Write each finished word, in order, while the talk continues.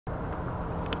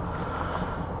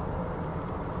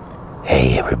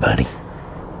Hey everybody,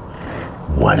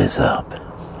 what is up?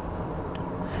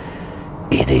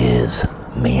 It is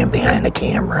man behind the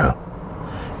camera,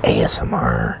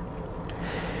 ASMR.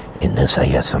 In this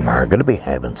ASMR, going to be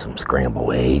having some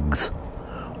scrambled eggs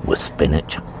with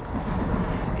spinach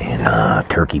and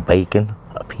turkey bacon,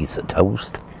 a piece of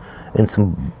toast, and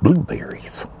some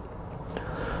blueberries.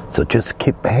 So just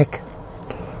kick back,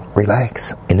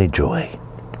 relax, and enjoy.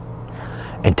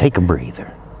 And take a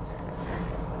breather.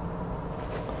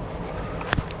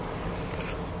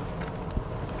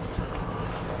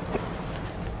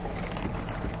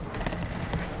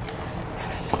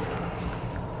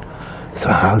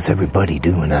 So how's everybody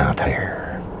doing out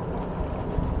there?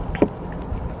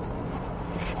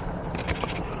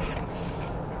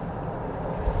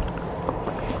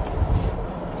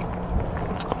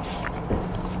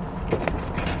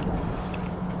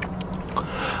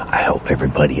 I hope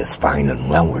everybody is fine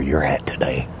and well where you're at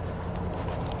today.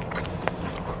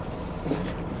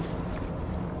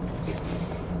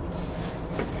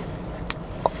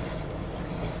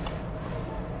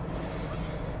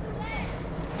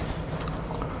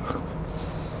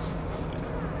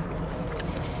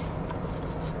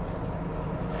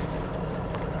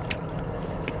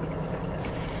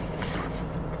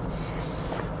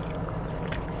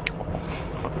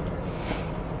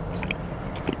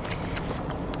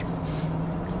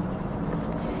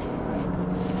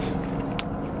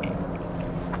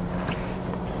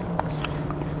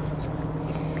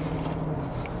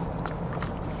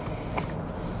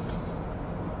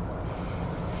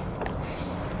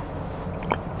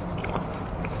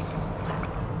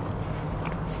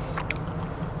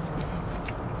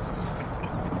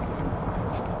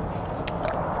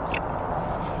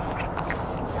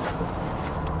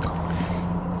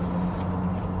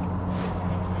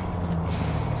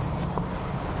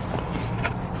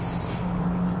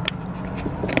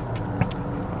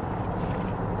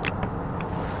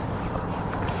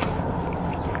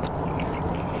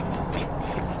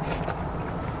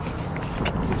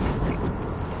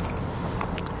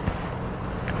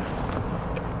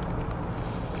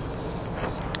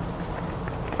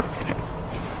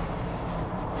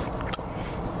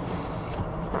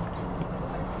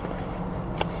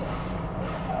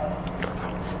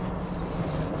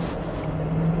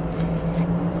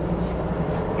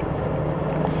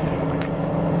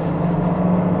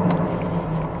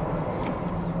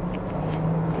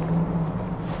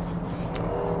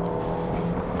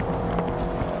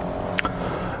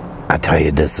 I tell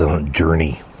you, this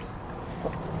journey,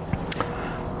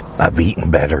 I've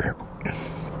eaten better.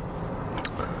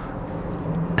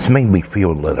 It's made me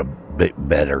feel a little bit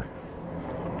better.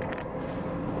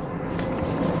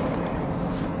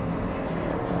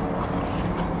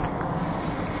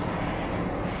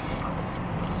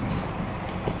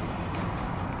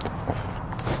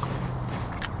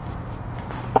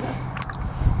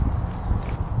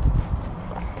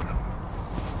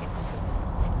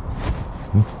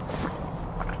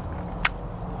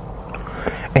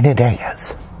 And it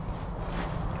has.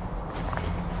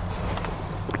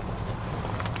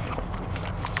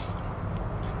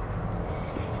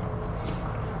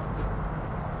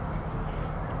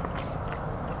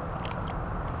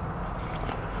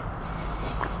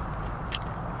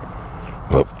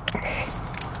 Well,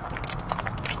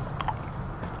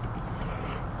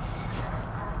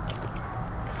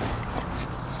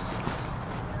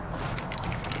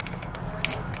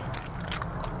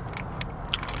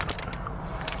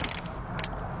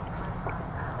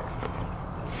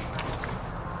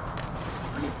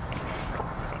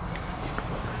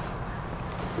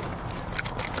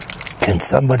 can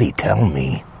somebody tell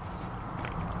me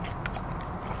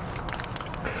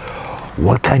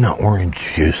what kind of orange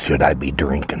juice should I be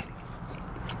drinking?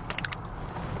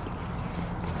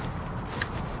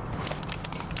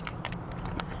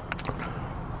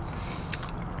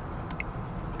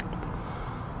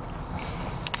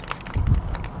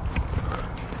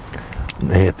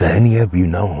 If any of you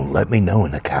know, let me know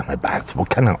in the comment box. What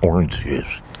kind of orange juice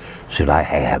should I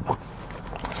have?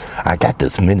 I got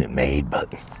this Minute Maid,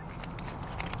 but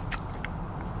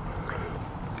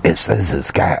it says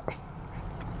it's got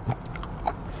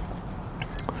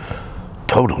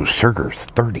total sugar's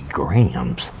 30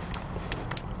 grams.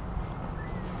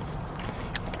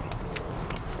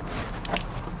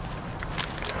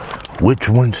 Which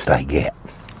one should I get?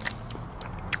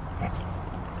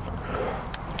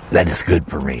 That is good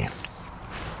for me.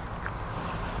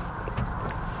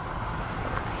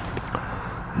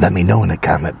 Let me know in the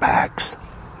comment box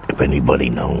if anybody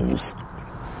knows.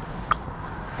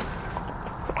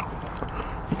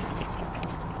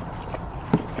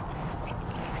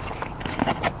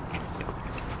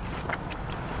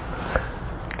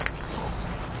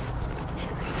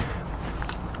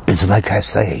 like I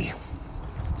say,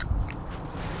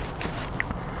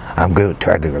 I'm going to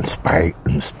try to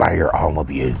inspire all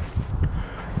of you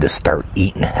to start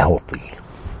eating healthy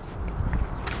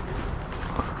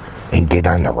and get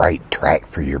on the right track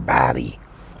for your body.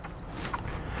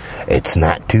 It's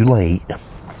not too late.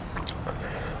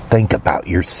 Think about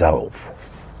yourself.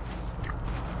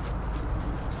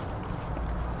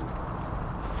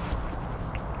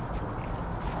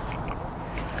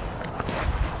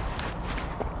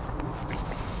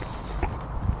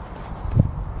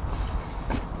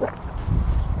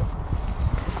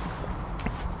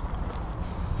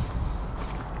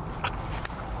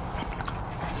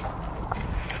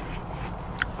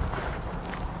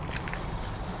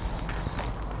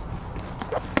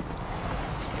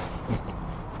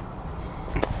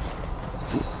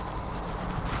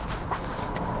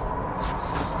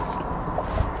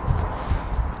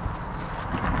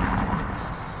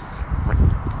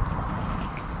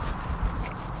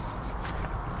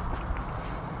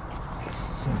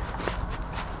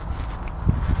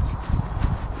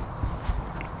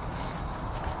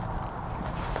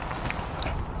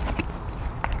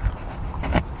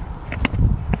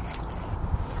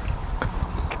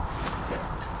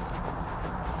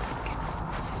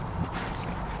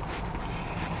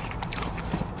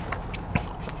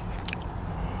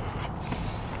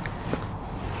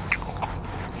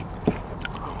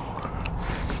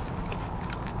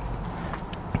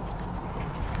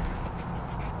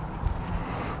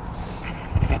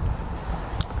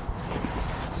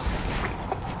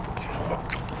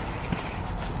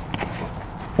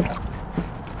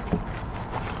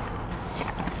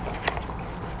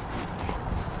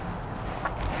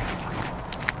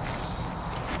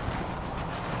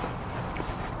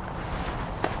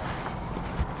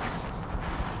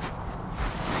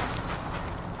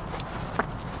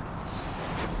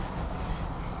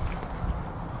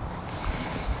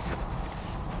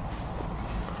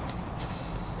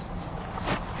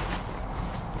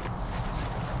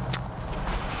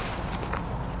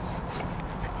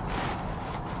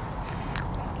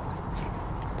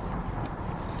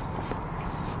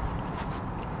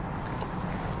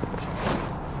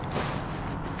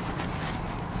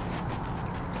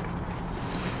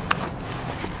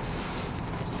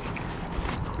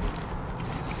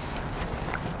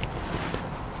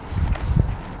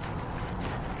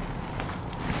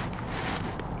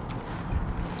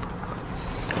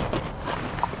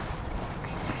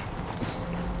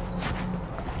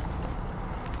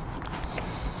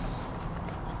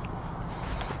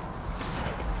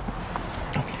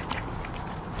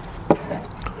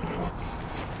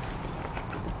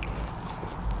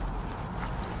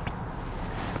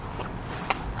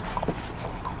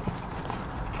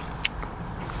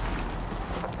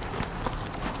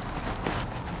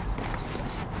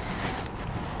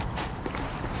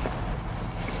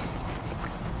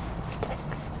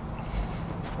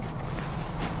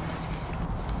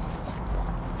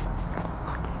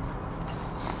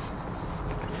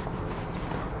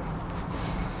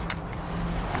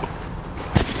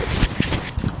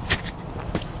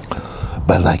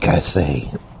 But like I say,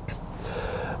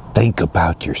 think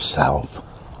about yourself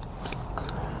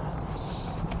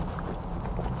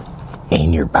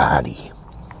and your body.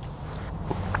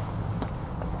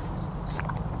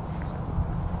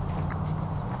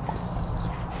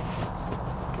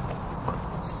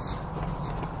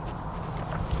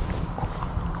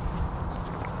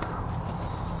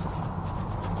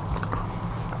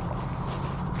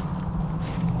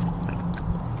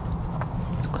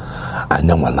 I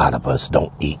know a lot of us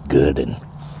don't eat good and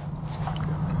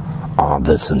all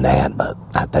this and that, but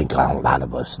I think a lot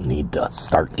of us need to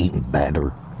start eating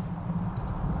better.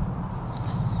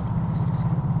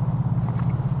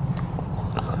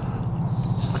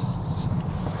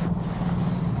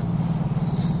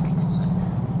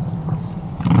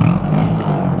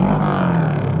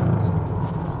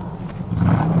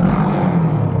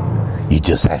 You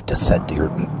just have to set your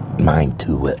mind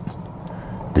to it,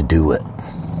 to do it.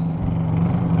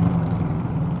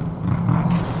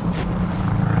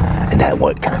 And that's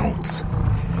what counts.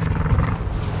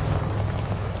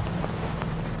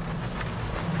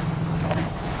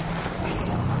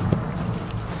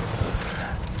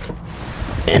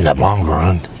 In the long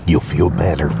run, you'll feel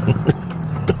better.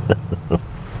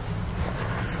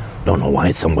 Don't know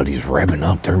why somebody's revving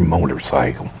up their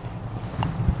motorcycle.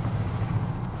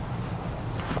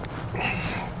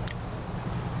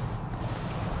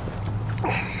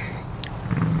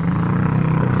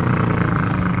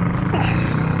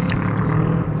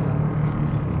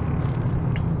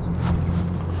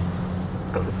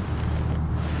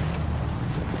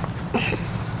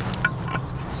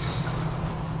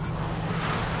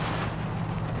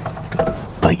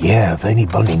 But yeah, if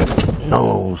anybody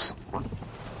knows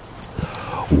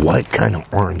what kind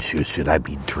of orange juice should I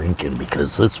be drinking,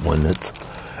 because this one, it's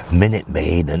Minute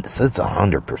Maid, and it says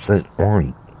 100%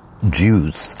 orange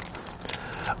juice,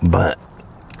 but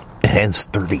it has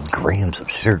 30 grams of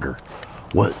sugar.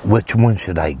 Which one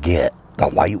should I get? The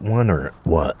light one or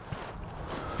what?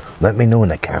 Let me know in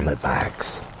the comment box.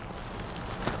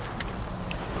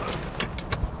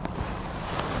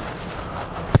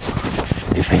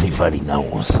 If anybody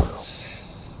knows.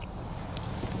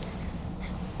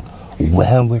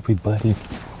 Well, everybody,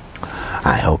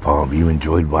 I hope all of you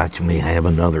enjoyed watching me have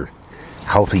another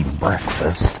healthy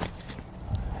breakfast.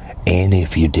 And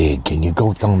if you did, can you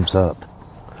go thumbs up?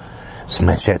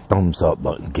 Smash that thumbs up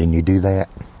button. Can you do that?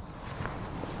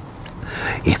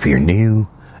 If you're new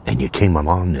and you came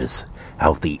along this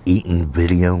healthy eating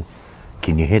video,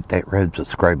 can you hit that red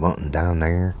subscribe button down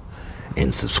there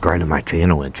and subscribe to my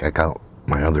channel and check out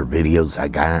my other videos I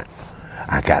got?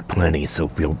 I got plenty, so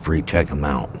feel free to check them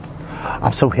out.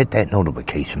 Also hit that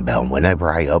notification bell, and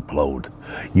whenever I upload,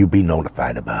 you'll be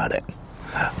notified about it.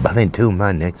 But until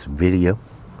my next video,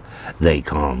 they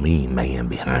call me Man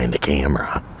Behind the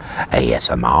Camera,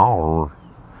 ASMR.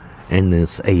 And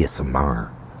this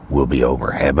ASMR will be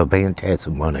over. Have a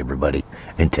fantastic one, everybody,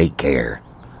 and take care.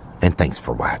 And thanks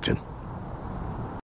for watching.